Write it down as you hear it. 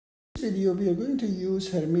Video we are going to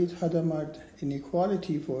use Hermit Hadamard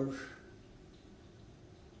inequality for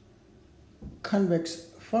convex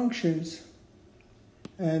functions,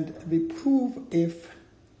 and we prove if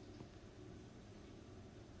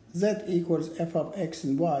z equals f of x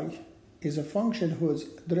and y is a function whose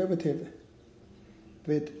derivative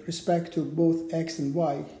with respect to both x and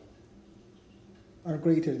y are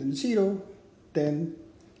greater than 0, then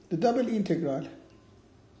the double integral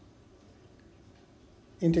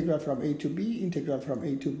from a to b, integral from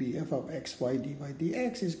a to b f of x y dy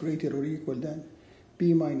dx is greater or equal than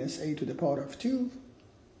b minus a to the power of 2,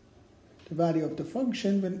 the value of the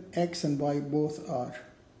function when x and y both are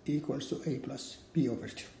equals to a plus b over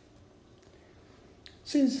 2.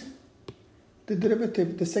 Since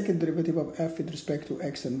the second derivative of f with respect to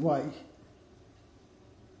x and y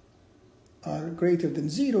are greater than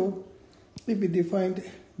 0, if we defined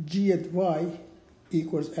g at y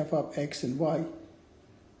equals f of x and y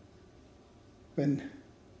when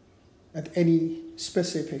at any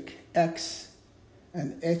specific x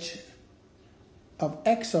and h of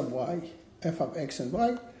x of y, f of x and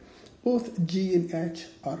y, both g and h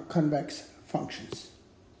are convex functions.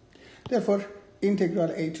 Therefore,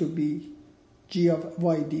 integral a to b g of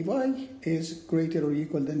y dy is greater or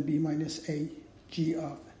equal than b minus a g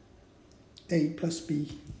of a plus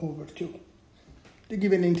b over 2. The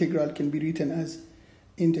given integral can be written as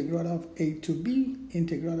integral of a to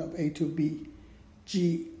b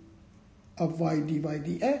g of y dy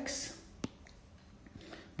dx,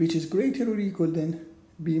 which is greater or equal than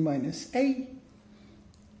b minus a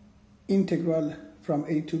integral from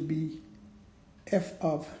a to b f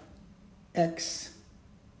of x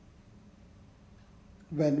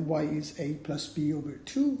when y is a plus b over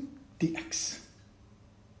 2 dx.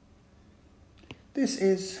 This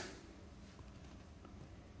is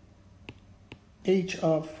h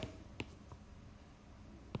of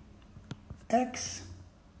x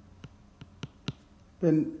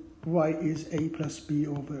when y is a plus b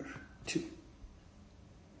over 2.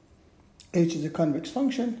 H is a convex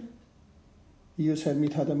function. Use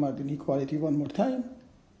Hermit Hadamard inequality one more time.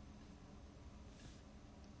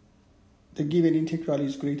 The given integral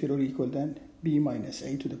is greater or equal than b minus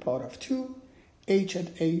a to the power of 2, h at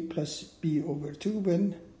a plus b over 2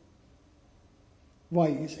 when y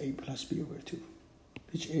is a plus b over 2,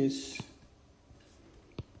 which is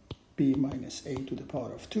b minus a to the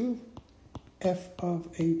power of 2, f of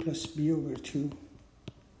a plus b over 2,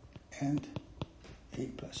 and a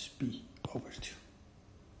plus b over 2.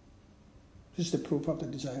 This is the proof of the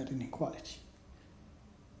desired inequality.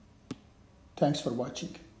 Thanks for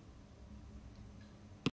watching.